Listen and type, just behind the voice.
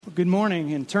Good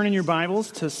morning, and turn in your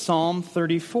Bibles to Psalm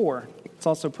 34. It's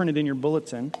also printed in your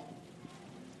bulletin.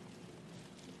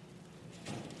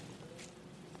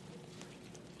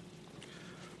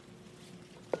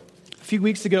 A few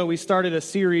weeks ago, we started a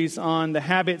series on the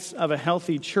habits of a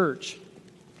healthy church.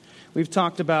 We've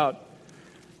talked about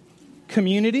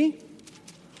community,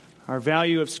 our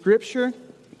value of Scripture,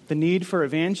 the need for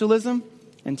evangelism,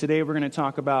 and today we're going to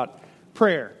talk about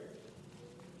prayer.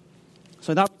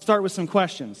 So I thought we'd start with some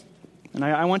questions. And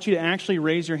I want you to actually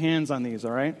raise your hands on these,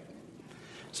 all right?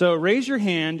 So raise your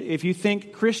hand if you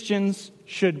think Christians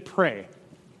should pray.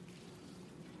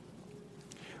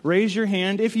 Raise your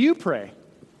hand if you pray.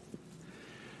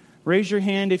 Raise your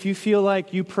hand if you feel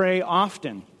like you pray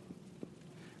often.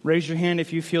 Raise your hand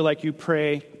if you feel like you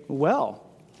pray well.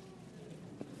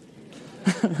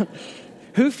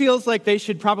 Who feels like they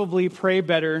should probably pray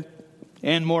better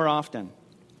and more often?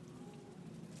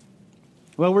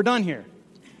 Well, we're done here.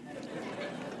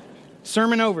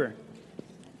 Sermon over.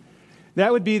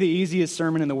 That would be the easiest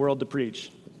sermon in the world to preach.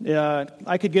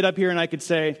 I could get up here and I could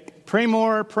say, pray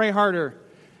more, pray harder,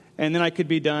 and then I could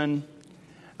be done.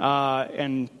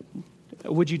 And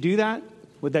would you do that?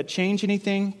 Would that change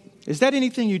anything? Is that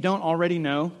anything you don't already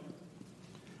know?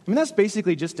 I mean, that's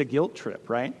basically just a guilt trip,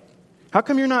 right? How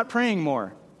come you're not praying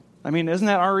more? I mean, doesn't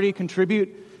that already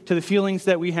contribute to the feelings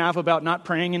that we have about not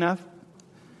praying enough?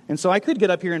 And so I could get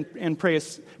up here and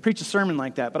preach a sermon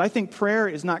like that, but I think prayer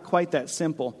is not quite that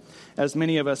simple, as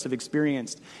many of us have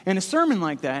experienced. And a sermon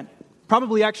like that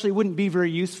probably actually wouldn't be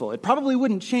very useful. It probably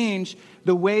wouldn't change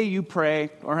the way you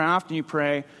pray or how often you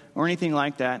pray or anything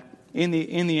like that in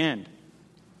the end.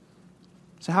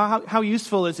 So how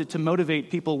useful is it to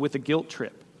motivate people with a guilt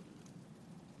trip?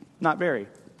 Not very.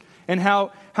 And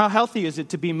how healthy is it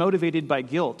to be motivated by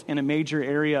guilt in a major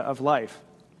area of life?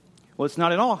 Well, it's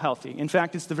not at all healthy. In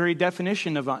fact, it's the very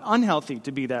definition of unhealthy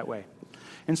to be that way.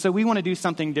 And so we want to do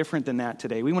something different than that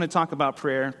today. We want to talk about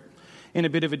prayer in a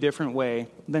bit of a different way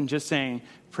than just saying,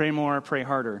 pray more, pray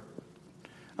harder.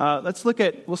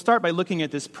 We'll start by looking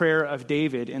at this prayer of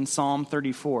David in Psalm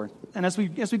 34. And as we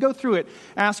go through it,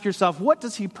 ask yourself, what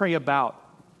does he pray about?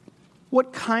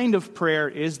 What kind of prayer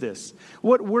is this?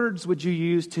 What words would you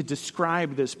use to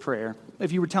describe this prayer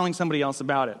if you were telling somebody else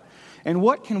about it? And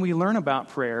what can we learn about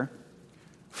prayer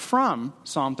from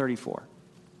Psalm 34?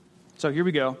 So here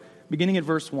we go, beginning at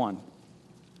verse 1.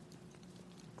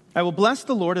 I will bless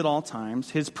the Lord at all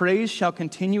times. His praise shall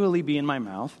continually be in my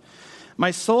mouth.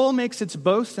 My soul makes its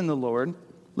boast in the Lord.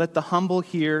 Let the humble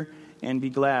hear and be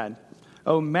glad.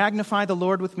 Oh, magnify the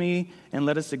Lord with me, and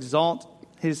let us exalt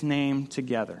his name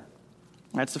together.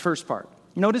 That's the first part.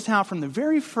 Notice how from the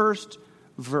very first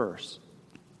verse,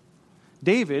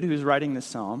 David, who's writing this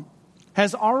psalm,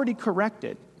 has already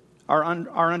corrected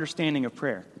our understanding of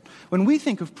prayer. When we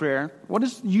think of prayer, what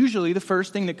is usually the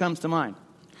first thing that comes to mind?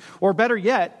 Or better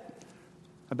yet,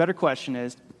 a better question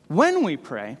is, when we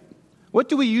pray, what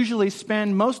do we usually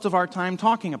spend most of our time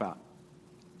talking about?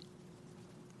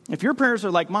 If your prayers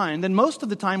are like mine, then most of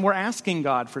the time we're asking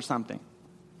God for something.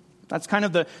 That's kind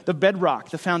of the bedrock,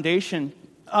 the foundation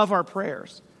of our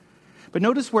prayers. But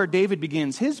notice where David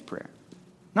begins his prayer.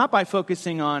 Not by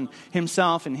focusing on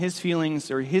himself and his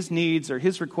feelings or his needs or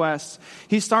his requests.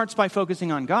 He starts by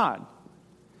focusing on God.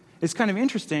 It's kind of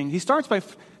interesting. He starts by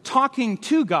talking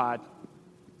to God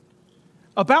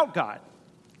about God.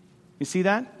 You see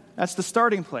that? That's the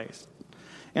starting place.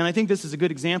 And I think this is a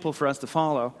good example for us to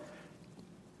follow.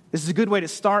 This is a good way to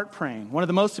start praying. One of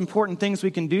the most important things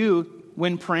we can do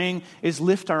when praying is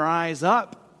lift our eyes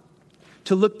up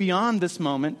to look beyond this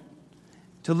moment,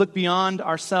 to look beyond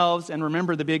ourselves and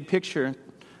remember the big picture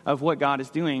of what God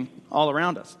is doing all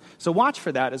around us. So watch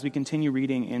for that as we continue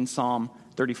reading in Psalm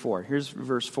 34. Here's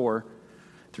verse 4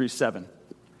 through 7.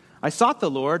 I sought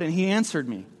the Lord, and he answered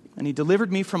me, and he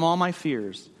delivered me from all my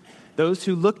fears. Those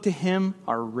who look to him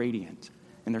are radiant,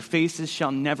 and their faces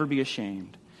shall never be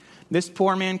ashamed. This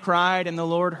poor man cried, and the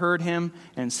Lord heard him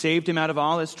and saved him out of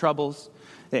all his troubles.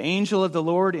 The angel of the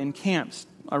Lord encamps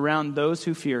around those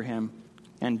who fear him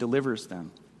and delivers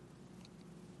them.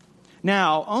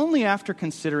 Now, only after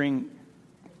considering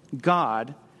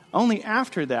God, only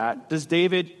after that does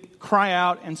David cry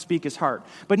out and speak his heart.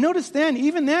 But notice then,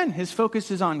 even then, his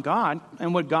focus is on God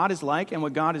and what God is like and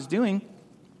what God is doing.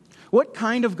 What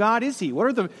kind of God is he?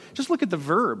 Just look at the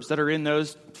verbs that are in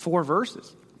those 4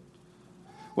 verses.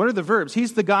 What are the verbs?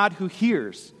 He's the God who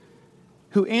hears,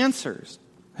 who answers,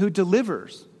 who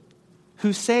delivers,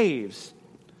 who saves.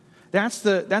 That's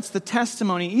the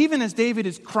testimony. Even as David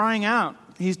is crying out,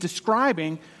 he's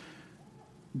describing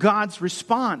God's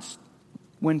response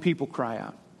when people cry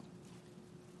out.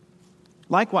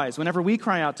 Likewise, whenever we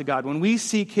cry out to God, when we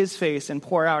seek his face and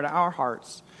pour out our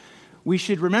hearts, we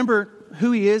should remember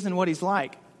who he is and what he's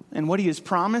like, and what he has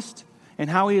promised, and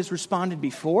how he has responded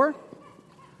before.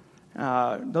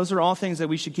 Those are all things that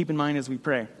we should keep in mind as we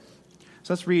pray.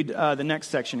 So let's read the next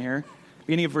section here,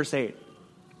 beginning of verse 8.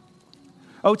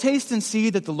 "Oh, taste and see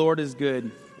that the Lord is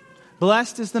good.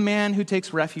 Blessed is the man who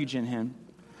takes refuge in him.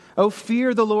 Oh,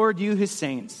 fear the Lord, you his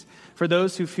saints, for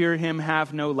those who fear him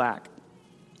have no lack.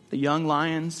 The young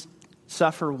lions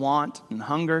suffer want and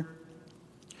hunger,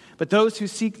 but those who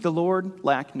seek the Lord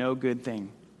lack no good thing.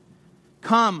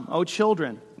 Come, O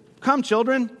children, come,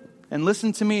 children, and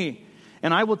listen to me,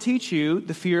 and I will teach you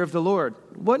the fear of the Lord.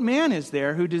 What man is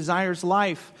there who desires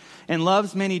life and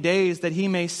loves many days that he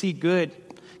may see good?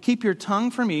 Keep your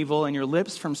tongue from evil and your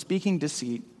lips from speaking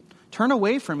deceit. Turn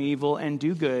away from evil and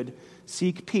do good.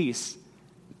 Seek peace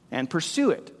and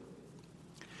pursue it."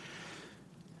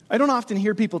 I don't often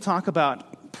hear people talk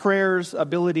about prayer's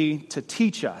ability to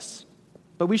teach us,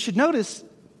 but we should notice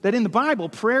that in the Bible,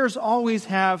 prayers always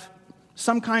have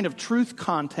some kind of truth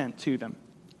content to them.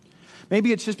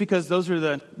 Maybe it's just because those are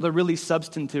the really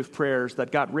substantive prayers that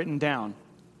got written down.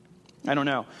 I don't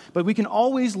know. But we can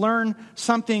always learn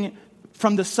something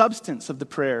from the substance of the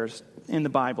prayers in the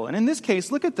Bible. And in this case,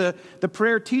 look at the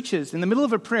prayer teaches. In the middle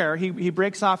of a prayer, he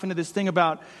breaks off into this thing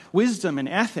about wisdom and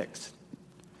ethics.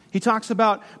 He talks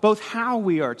about both how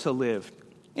we are to live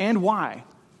and why,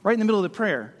 right in the middle of the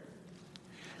prayer.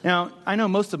 Now, I know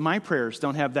most of my prayers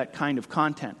don't have that kind of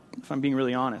content, if I'm being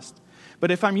really honest. But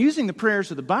if I'm using the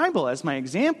prayers of the Bible as my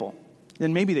example,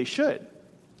 then maybe they should.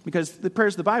 Because the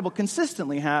prayers of the Bible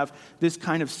consistently have this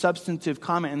kind of substantive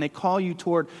comment, and they call you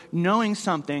toward knowing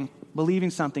something, believing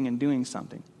something, and doing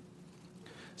something.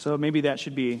 So maybe that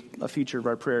should be a feature of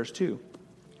our prayers too.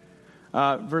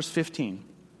 Verse 15.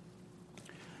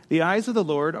 "The eyes of the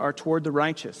Lord are toward the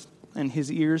righteous, and his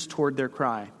ears toward their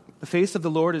cry. The face of the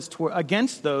Lord is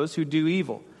against those who do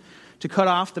evil, to cut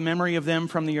off the memory of them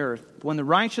from the earth. When the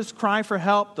righteous cry for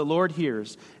help, the Lord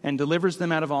hears and delivers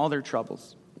them out of all their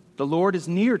troubles. The Lord is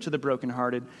near to the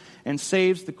brokenhearted and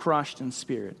saves the crushed in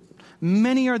spirit.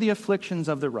 Many are the afflictions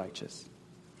of the righteous,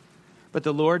 but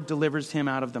the Lord delivers him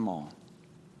out of them all.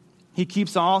 He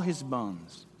keeps all his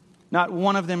bones. Not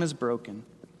one of them is broken.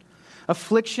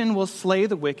 Affliction will slay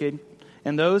the wicked,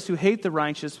 and those who hate the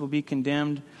righteous will be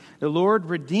condemned. The Lord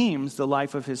redeems the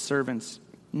life of his servants.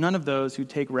 None of those who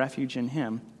take refuge in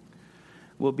him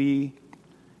will be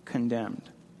condemned."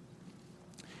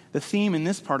 The theme in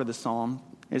this part of the psalm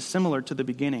is similar to the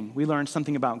beginning. We learn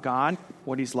something about God,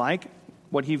 what he's like,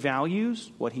 what he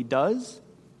values, what he does.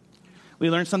 We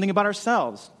learn something about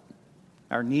ourselves,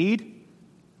 our need,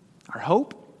 our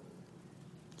hope.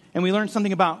 And we learn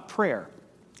something about prayer,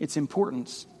 its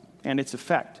importance, and its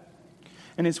effect.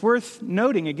 And it's worth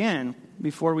noting again,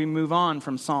 before we move on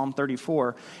from Psalm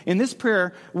 34, in this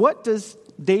prayer, what does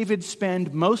David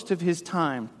spend most of his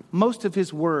time, most of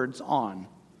his words on?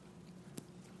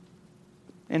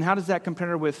 And how does that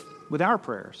compare with our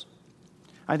prayers?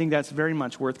 I think that's very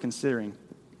much worth considering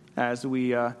as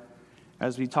we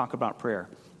talk about prayer.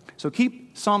 So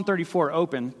keep Psalm 34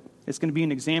 open. It's going to be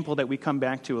an example that we come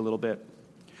back to a little bit.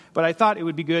 But I thought it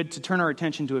would be good to turn our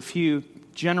attention to a few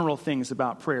general things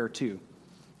about prayer too.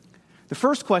 The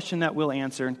first question that we'll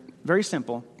answer, very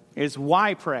simple, is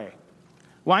why pray?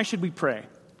 Why should we pray?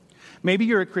 Maybe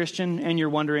you're a Christian and you're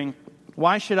wondering,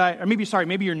 why should I, or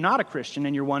maybe you're not a Christian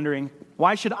and you're wondering,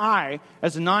 why should I,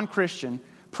 as a non-Christian,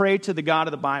 pray to the God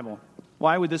of the Bible?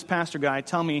 Why would this pastor guy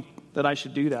tell me that I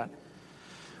should do that?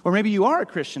 Or maybe you are a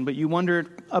Christian, but you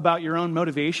wondered about your own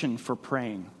motivation for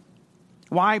praying.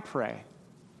 Why pray?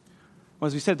 Well,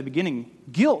 as we said at the beginning,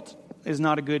 guilt is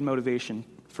not a good motivation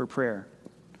for prayer.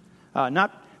 We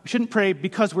shouldn't pray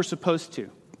because we're supposed to.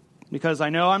 Because I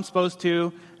know I'm supposed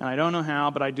to, and I don't know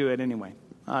how, but I do it anyway.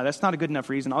 That's not a good enough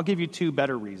reason. I'll give you two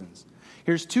better reasons.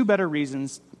 Here's two better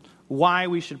reasons why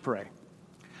we should pray.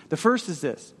 The first is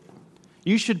this.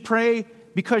 You should pray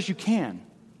because you can.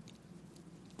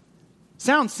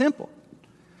 Sounds simple.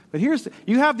 But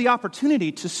you have the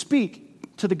opportunity to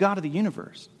speak to the God of the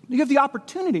universe. You have the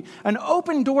opportunity, an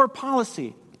open door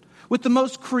policy with the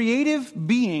most creative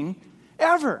being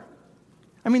ever.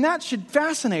 I mean, that should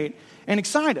fascinate and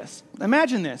excite us.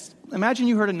 Imagine this. Imagine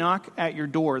you heard a knock at your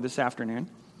door this afternoon,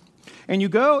 and you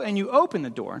go and you open the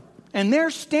door, and there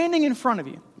standing in front of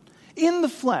you, in the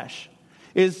flesh,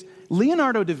 is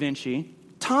Leonardo da Vinci,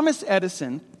 Thomas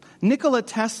Edison, Nikola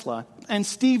Tesla, and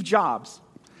Steve Jobs.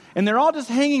 And they're all just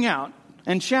hanging out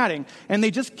and chatting, and they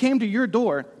just came to your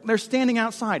door. They're standing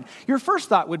outside. Your first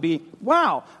thought would be,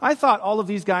 wow, I thought all of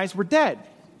these guys were dead.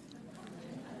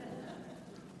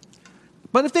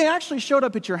 But if they actually showed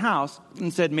up at your house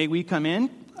and said, may we come in?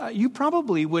 You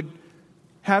probably would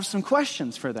have some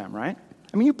questions for them, right?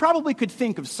 I mean, you probably could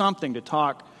think of something to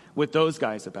talk with those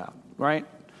guys about, right?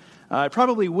 It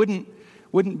probably wouldn't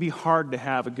be hard to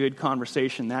have a good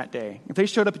conversation that day. If they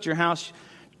showed up at your house,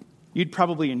 you'd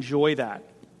probably enjoy that.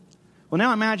 Well,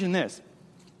 now imagine this.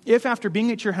 If after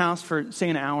being at your house for, say,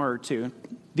 an hour or two,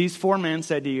 these 4 men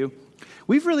said to you,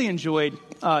 we've really enjoyed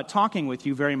talking with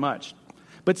you very much.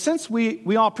 But since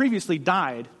we all previously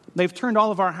died, they've turned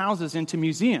all of our houses into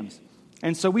museums.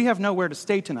 And so we have nowhere to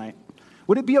stay tonight.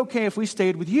 Would it be okay if we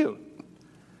stayed with you?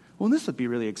 Well, this would be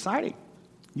really exciting.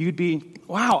 You'd be,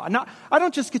 wow, I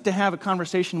don't just get to have a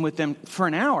conversation with them for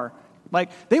an hour. Like,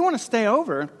 they want to stay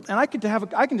over,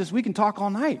 and we can talk all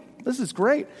night. This is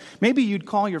great. Maybe you'd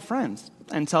call your friends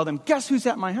and tell them, guess who's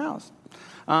at my house?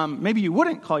 Maybe you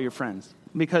wouldn't call your friends,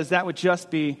 because that would just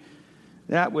be,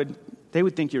 they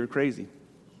would think you were crazy.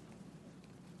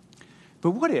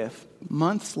 But what if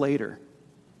months later,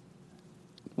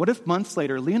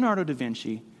 Leonardo da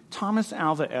Vinci, Thomas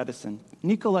Alva Edison,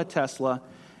 Nikola Tesla,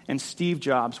 and Steve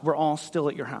Jobs were all still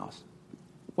at your house?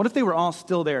 What if they were all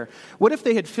still there? What if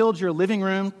they had filled your living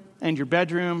room and your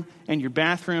bedroom and your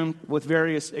bathroom with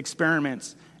various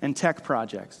experiments and tech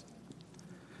projects?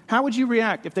 How would you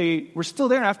react if they were still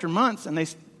there after months and they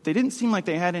didn't seem like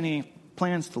they had any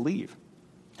plans to leave?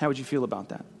 How would you feel about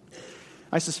that?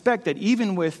 I suspect that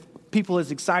even with people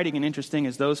as exciting and interesting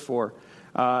as those 4,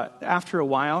 after a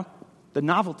while, the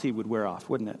novelty would wear off,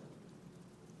 wouldn't it?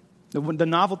 The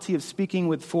novelty of speaking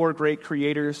with 4 great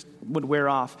creators would wear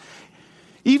off.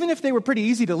 Even if they were pretty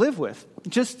easy to live with,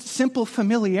 just simple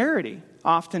familiarity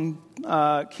often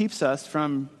keeps us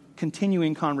from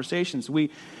continuing conversations.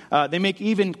 They make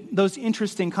even those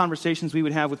interesting conversations we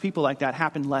would have with people like that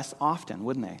happen less often,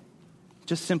 wouldn't they?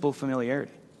 Just simple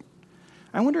familiarity.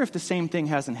 I wonder if the same thing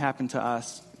hasn't happened to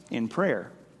us in prayer.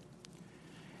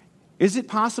 Is it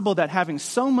possible that having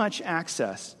so much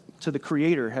access to the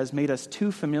Creator has made us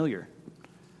too familiar?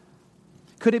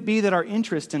 Could it be that our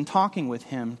interest in talking with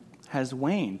Him has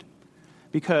waned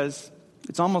because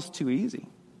it's almost too easy?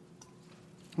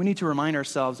 We need to remind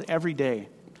ourselves every day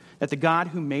that the God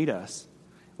who made us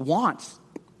wants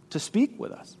to speak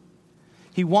with us.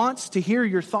 He wants to hear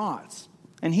your thoughts,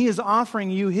 and He is offering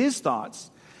you His thoughts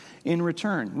in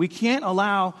return. We can't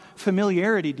allow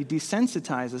familiarity to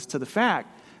desensitize us to the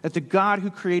fact that the God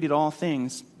who created all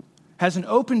things has an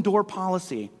open door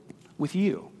policy with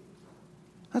you.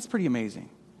 That's pretty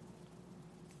amazing.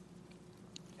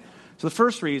 So the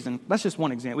first reason, that's just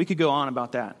one example. We could go on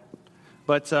about that.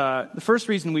 But the first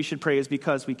reason we should pray is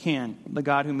because we can. The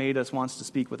God who made us wants to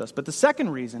speak with us. But the second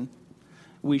reason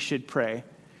we should pray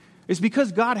is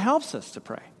because God helps us to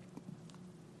pray.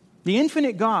 The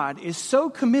infinite God is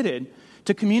so committed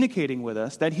to communicating with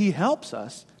us that He helps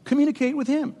us communicate with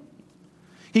Him.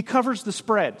 He covers the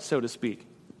spread, so to speak,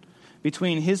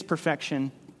 between His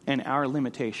perfection and our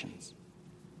limitations.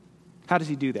 How does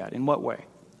He do that? In what way?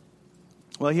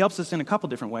 Well, He helps us in a couple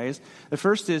different ways. The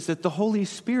first is that the Holy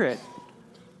Spirit,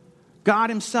 God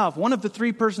Himself, one of the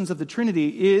 3 persons of the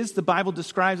Trinity, the Bible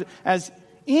describes it as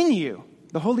in you.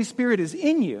 The Holy Spirit is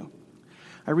in you.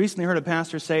 I recently heard a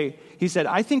pastor say, he said,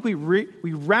 I think we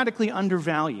radically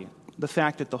undervalue the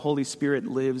fact that the Holy Spirit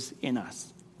lives in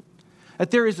us.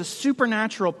 That there is a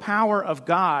supernatural power of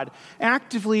God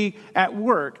actively at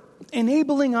work,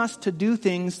 enabling us to do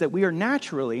things that we are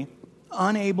naturally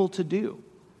unable to do.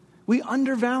 We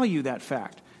undervalue that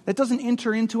fact. That doesn't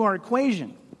enter into our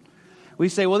equation. We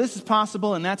say, well, this is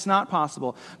possible and that's not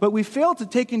possible. But we fail to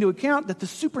take into account that the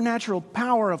supernatural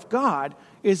power of God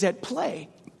is at play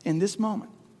in this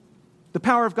moment. The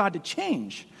power of God to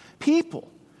change people,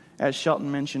 as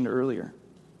Shelton mentioned earlier.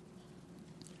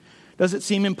 Does it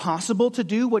seem impossible to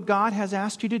do what God has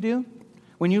asked you to do?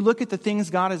 When you look at the things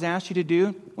God has asked you to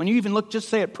do, when you even look, just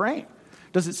say at praying,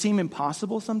 does it seem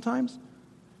impossible sometimes?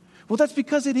 Well, that's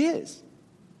because it is.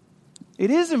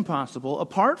 It is impossible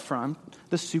apart from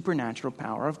the supernatural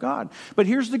power of God. But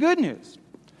here's the good news,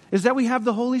 is that we have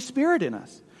the Holy Spirit in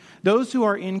us. Those who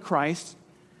are in Christ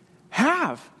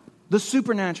have the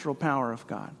supernatural power of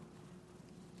God.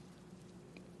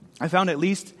 I found at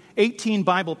least 18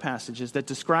 Bible passages that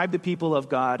describe the people of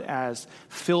God as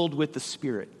filled with the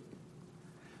Spirit.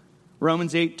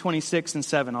 Romans 8:26 and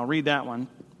 7. I'll read that one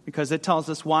because it tells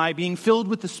us why being filled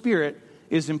with the Spirit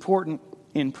is important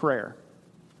in prayer.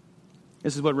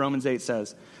 This is what Romans 8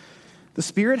 says. The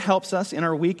Spirit helps us in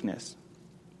our weakness,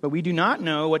 but we do not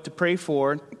know what to pray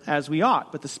for as we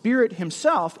ought. But the Spirit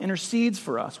Himself intercedes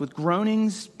for us with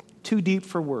groanings too deep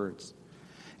for words.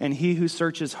 And He who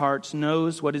searches hearts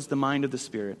knows what is the mind of the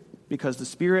Spirit, because the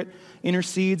Spirit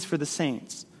intercedes for the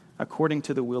saints according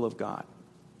to the will of God.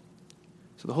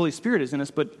 So the Holy Spirit is in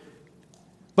us, but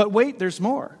wait, there's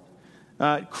more.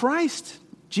 Christ,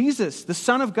 Jesus, the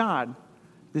Son of God,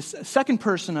 this second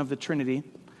person of the Trinity,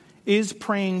 is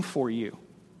praying for you,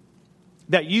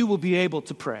 that you will be able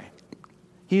to pray.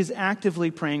 He is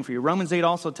actively praying for you. Romans 8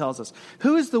 also tells us,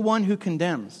 who is the one who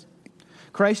condemns?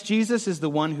 Christ Jesus is the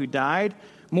one who died,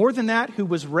 more than that, who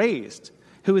was raised,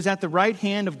 who is at the right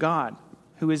hand of God,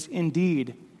 who is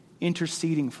indeed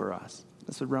interceding for us.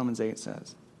 That's what Romans 8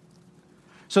 says.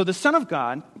 So the Son of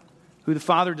God, who the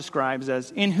Father describes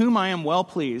as in whom I am well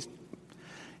pleased,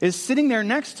 is sitting there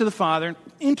next to the Father,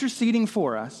 interceding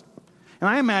for us. And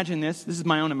I imagine this is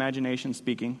my own imagination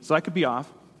speaking, so I could be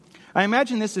off. I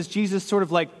imagine this as Jesus sort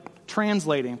of like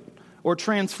translating or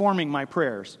transforming my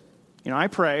prayers. I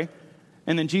pray,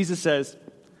 and then Jesus says,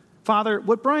 Father,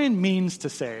 what Brian means to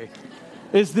say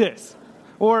is this.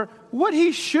 Or what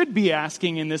he should be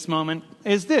asking in this moment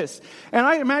is this. And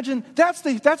I imagine that's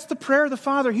the prayer the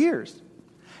Father hears.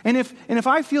 And if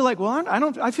I feel like, well,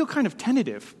 I feel kind of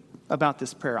tentative about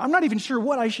this prayer. I'm not even sure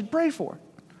what I should pray for.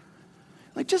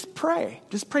 Like, just pray.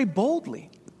 Just pray boldly.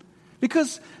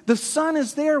 Because the Son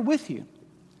is there with you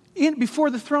before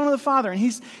the throne of the Father. And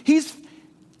he's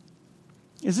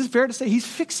is this fair to say? He's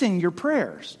fixing your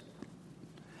prayers.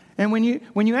 And when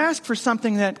you ask for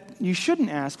something that you shouldn't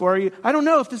ask, or I don't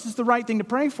know if this is the right thing to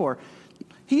pray for,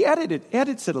 he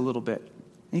edits it a little bit.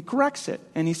 He corrects it.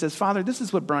 And he says, Father, this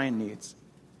is what Brian needs.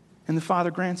 And the Father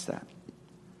grants that.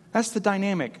 That's the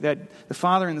dynamic that the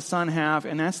Father and the Son have,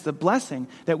 and that's the blessing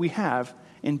that we have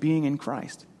in being in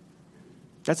Christ.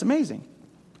 That's amazing.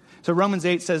 So Romans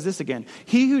 8 says this again.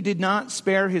 He who did not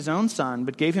spare his own Son,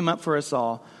 but gave him up for us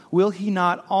all, will he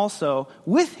not also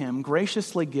with him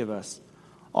graciously give us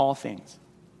all things?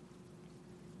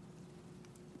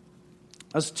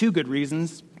 Those are two good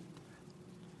reasons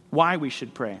why we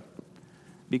should pray.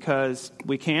 Because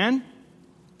we can,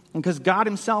 and because God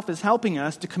himself is helping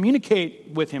us to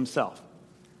communicate with himself.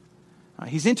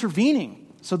 He's intervening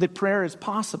so that prayer is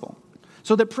possible,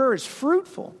 so that prayer is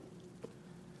fruitful,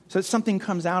 so that something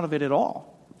comes out of it at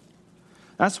all.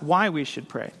 That's why we should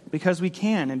pray, because we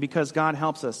can and because God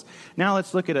helps us. Now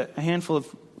let's look at a handful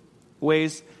of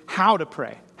ways how to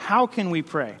pray. How can we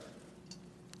pray?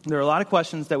 There are a lot of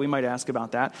questions that we might ask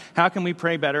about that. How can we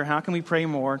pray better? How can we pray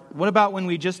more? What about when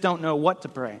we just don't know what to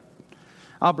pray?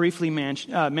 I'll briefly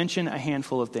mention a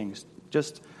handful of things.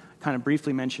 Just kind of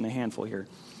briefly mention a handful here.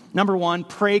 Number one,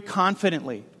 pray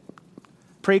confidently.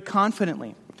 Pray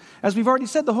confidently. As we've already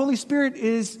said, the Holy Spirit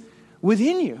is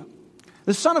within you.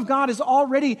 The Son of God is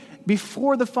already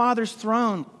before the Father's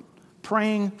throne,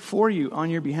 praying for you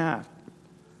on your behalf.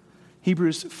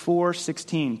 Hebrews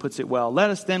 4:16 puts it well.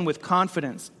 Let us then with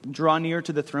confidence draw near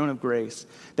to the throne of grace,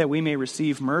 that we may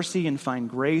receive mercy and find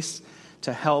grace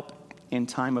to help in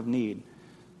time of need.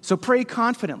 So pray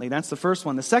confidently. That's the first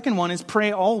one. The second one is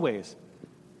pray always.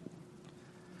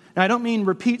 Now, I don't mean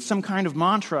repeat some kind of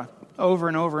mantra over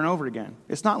and over and over again.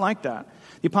 It's not like that.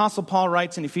 The Apostle Paul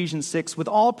writes in Ephesians 6, with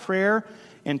all prayer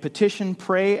and petition,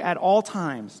 pray at all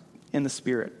times in the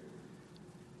Spirit.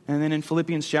 And then in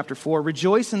Philippians chapter 4,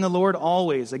 rejoice in the Lord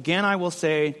always. Again, I will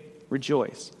say,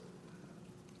 rejoice.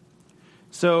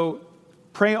 So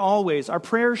pray always. Our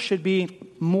prayers should be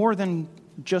more than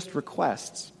just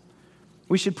requests.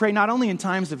 We should pray not only in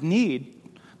times of need,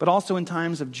 but also in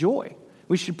times of joy.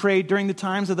 We should pray during the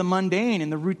times of the mundane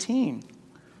and the routine.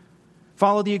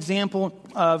 Follow the example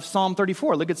of Psalm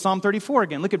 34. Look at Psalm 34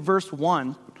 again. Look at verse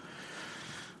 1.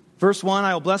 Verse 1,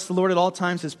 I will bless the Lord at all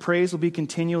times. His praise will be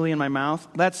continually in my mouth.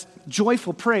 That's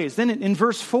joyful praise. Then in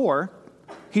verse 4,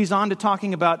 he's on to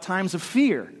talking about times of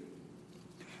fear.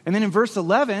 And then in verse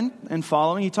 11 and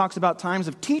following, he talks about times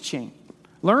of teaching,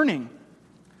 learning.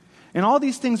 And all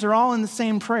these things are all in the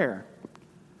same prayer.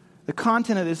 The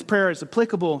content of this prayer is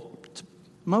applicable to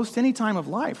most any time of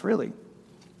life, really.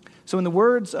 So in the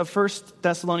words of 1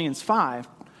 Thessalonians 5,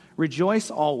 rejoice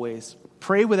always,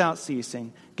 pray without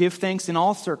ceasing, give thanks in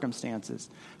all circumstances,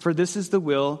 for this is the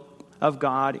will of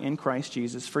God in Christ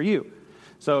Jesus for you.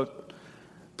 So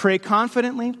pray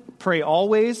confidently, pray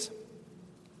always.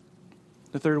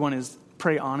 The third one is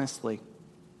pray honestly.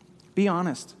 Be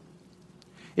honest.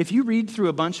 If you read through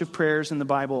a bunch of prayers in the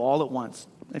Bible all at once,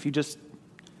 if you just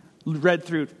read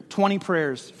through 20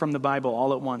 prayers from the Bible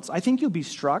all at once, I think you'll be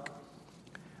struck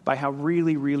by how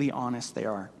really, really honest they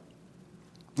are.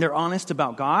 They're honest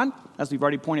about God, as we've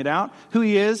already pointed out, who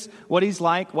he is, what he's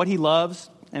like, what he loves,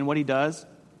 and what he does.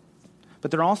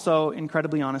 But they're also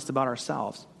incredibly honest about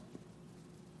ourselves.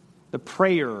 The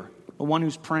prayer, the one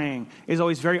who's praying, is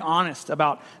always very honest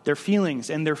about their feelings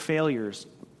and their failures.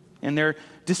 and their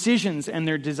decisions and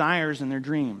their desires and their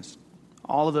dreams.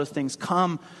 All of those things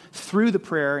come through the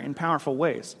prayer in powerful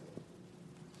ways.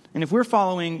 And if we're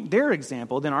following their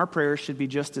example, then our prayers should be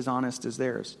just as honest as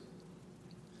theirs.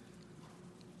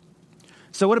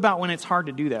 So what about when it's hard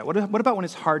to do that? What about when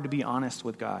it's hard to be honest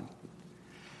with God?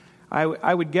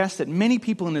 I would guess that many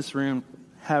people in this room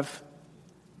have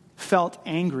felt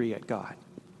angry at God.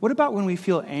 What about when we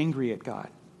feel angry at God?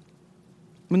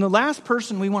 When the last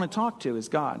person we want to talk to is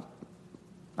God.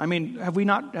 I mean, have we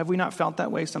not felt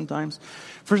that way sometimes?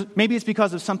 Maybe it's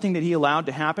because of something that he allowed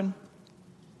to happen.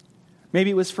 Maybe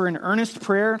it was for an earnest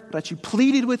prayer that you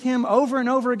pleaded with him over and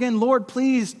over again, Lord,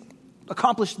 please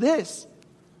accomplish this.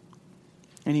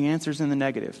 And he answers in the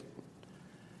negative.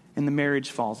 And the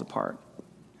marriage falls apart.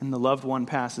 And the loved one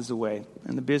passes away.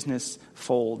 And the business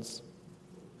folds.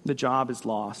 The job is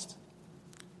lost.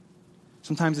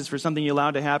 Sometimes it's for something you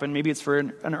allowed to happen. Maybe it's for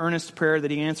an earnest prayer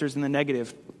that he answers in the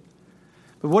negative.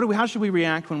 But how should we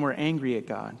react when we're angry at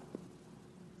God?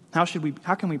 How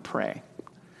can we pray?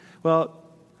 Well,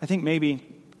 I think maybe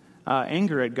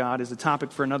anger at God is a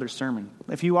topic for another sermon.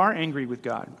 If you are angry with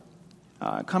God,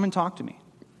 come and talk to me.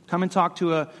 Go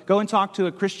and talk to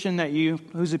a Christian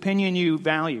whose opinion you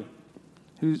value,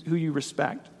 who you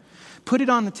respect. Put it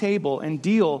on the table and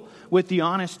deal with the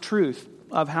honest truth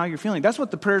of how you're feeling. That's what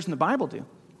the prayers in the Bible do.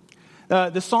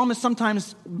 The psalmist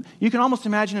sometimes, you can almost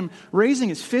imagine him raising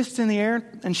his fists in the air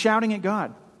and shouting at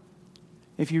God.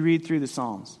 If you read through the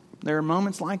Psalms, there are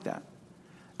moments like that.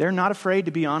 They're not afraid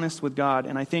to be honest with God,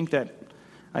 and I think that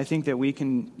we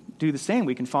can do the same.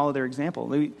 We can follow their example.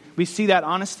 We see that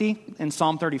honesty in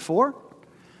Psalm 34,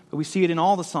 but we see it in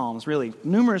all the Psalms, really.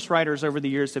 Numerous writers over the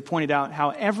years have pointed out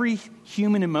how every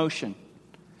human emotion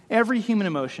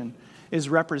is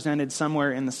represented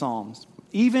somewhere in the Psalms.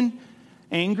 Even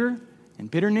anger and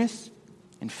bitterness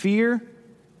and fear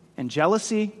and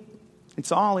jealousy,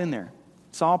 it's all in there.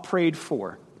 It's all prayed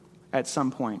for at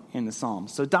some point in the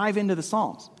Psalms. So dive into the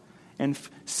Psalms and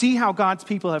see how God's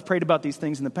people have prayed about these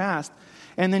things in the past,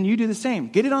 and then you do the same.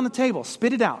 Get it on the table.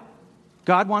 Spit it out.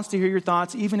 God wants to hear your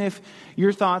thoughts, even if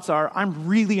your thoughts are, I'm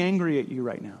really angry at you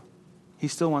right now. He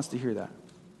still wants to hear that.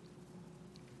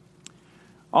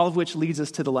 All of which leads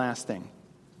us to the last thing.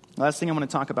 The last thing I want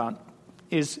to talk about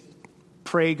is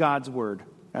pray God's word.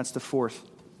 That's the fourth.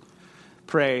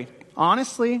 Pray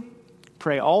honestly,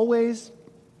 pray always,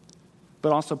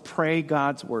 but also pray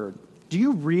God's word. Do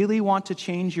you really want to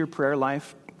change your prayer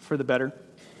life for the better?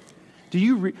 Do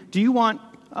you want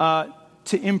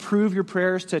to improve your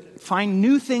prayers, to find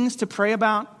new things to pray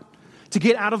about, to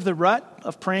get out of the rut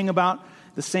of praying about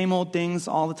the same old things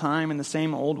all the time in the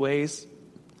same old ways?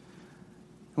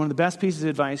 One of the best pieces of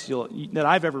advice that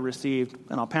I've ever received,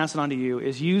 and I'll pass it on to you,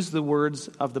 is use the words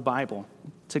of the Bible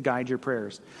to guide your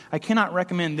prayers. I cannot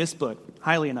recommend this book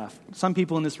highly enough. Some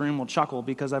people in this room will chuckle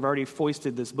because I've already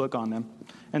foisted this book on them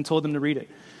and told them to read it.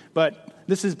 But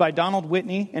this is by Donald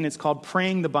Whitney, and it's called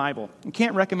Praying the Bible. I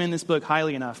can't recommend this book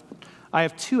highly enough. I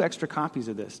have 2 extra copies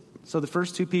of this. So the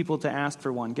first 2 people to ask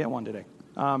for one, get one today.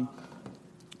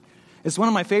 It's one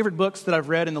of my favorite books that I've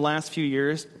read in the last few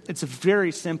years. It's a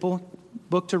very simple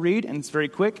book to read, and it's very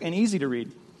quick and easy to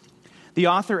read. The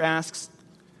author asks,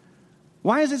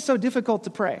 why is it so difficult to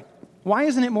pray? Why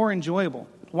isn't it more enjoyable?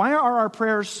 Why are our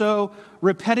prayers so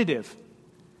repetitive?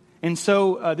 And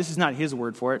so, this is not his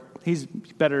word for it. He's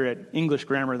better at English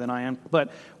grammar than I am.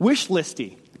 But wish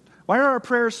listy. Why are our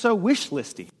prayers so wish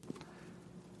listy?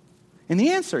 And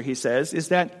the answer, he says, is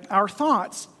that our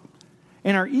thoughts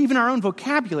and even our own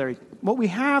vocabulary, what we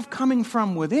have coming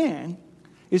from within,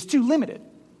 is too limited.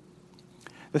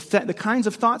 The kinds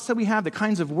of thoughts that we have, the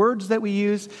kinds of words that we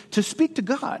use to speak to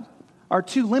God are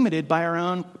too limited by our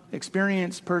own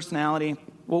experience, personality,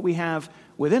 what we have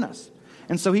within us.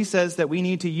 And so he says that we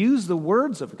need to use the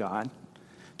words of God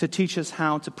to teach us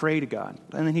how to pray to God.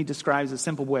 And then he describes a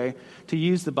simple way to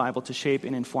use the Bible to shape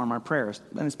and inform our prayers.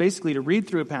 And it's basically to read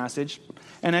through a passage,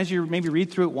 and as you maybe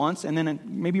read through it once, and then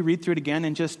maybe read through it again,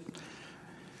 and just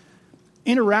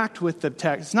interact with the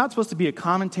text. It's not supposed to be a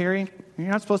commentary. You're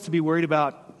not supposed to be worried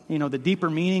about, the deeper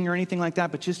meaning or anything like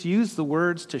that, but just use the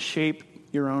words to shape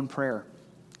your own prayer.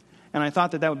 And I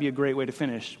thought that would be a great way to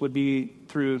finish, would be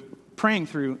through praying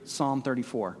through Psalm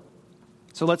 34.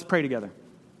 So let's pray together.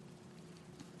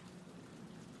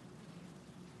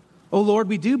 Oh Lord,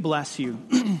 we do bless you.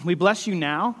 We bless you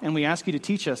now, and we ask you to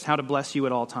teach us how to bless you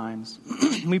at all times.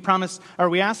 We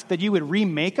ask that you would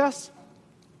remake us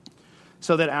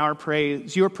so that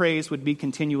your praise would be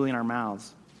continually in our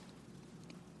mouths.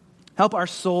 Help our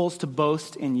souls to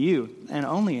boast in you and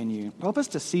only in you. Help us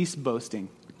to cease boasting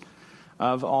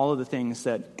of all of the things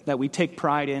that we take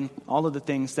pride in, all of the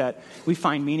things that we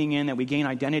find meaning in, that we gain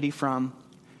identity from.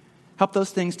 Help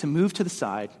those things to move to the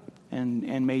side,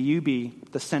 and may you be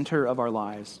the center of our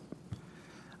lives.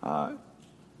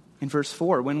 In verse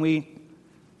 4, when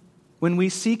we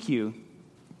seek you,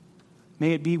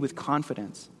 may it be with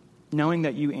confidence, knowing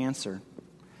that you answer.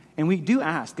 And we do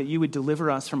ask that you would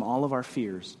deliver us from all of our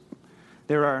fears.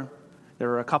 There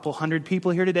are a couple hundred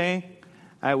people here today.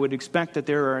 I would expect that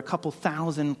there are a couple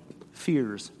thousand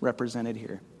fears represented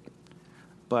here.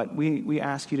 But we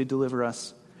ask you to deliver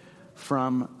us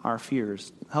from our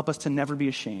fears. Help us to never be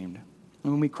ashamed.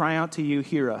 And when we cry out to you,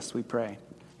 hear us, we pray,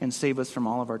 and save us from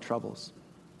all of our troubles.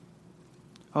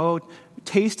 Oh,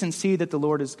 taste and see that the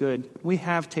Lord is good. We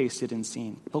have tasted and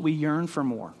seen, but we yearn for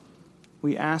more.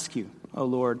 We ask you, oh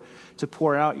Lord, to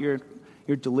pour out your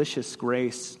delicious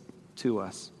grace to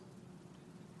us.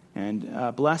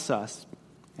 And bless us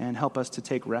and help us to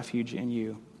take refuge in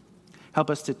you. Help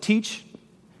us to teach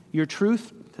your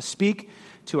truth, to speak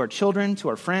to our children, to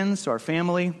our friends, to our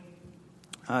family,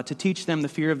 to teach them the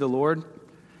fear of the Lord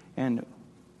and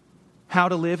how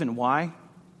to live and why.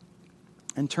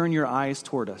 And turn your eyes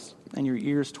toward us and your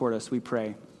ears toward us, we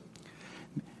pray.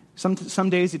 Some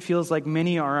days it feels like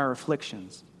many are our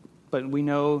afflictions, but we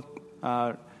know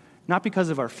not because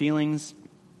of our feelings,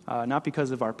 not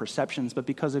because of our perceptions, but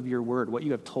because of your word, what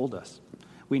you have told us.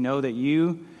 We know that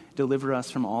you deliver us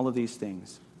from all of these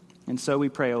things. And so we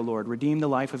pray, O Lord, redeem the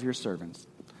life of your servants.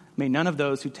 May none of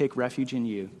those who take refuge in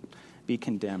you be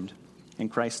condemned. In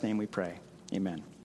Christ's name we pray. Amen.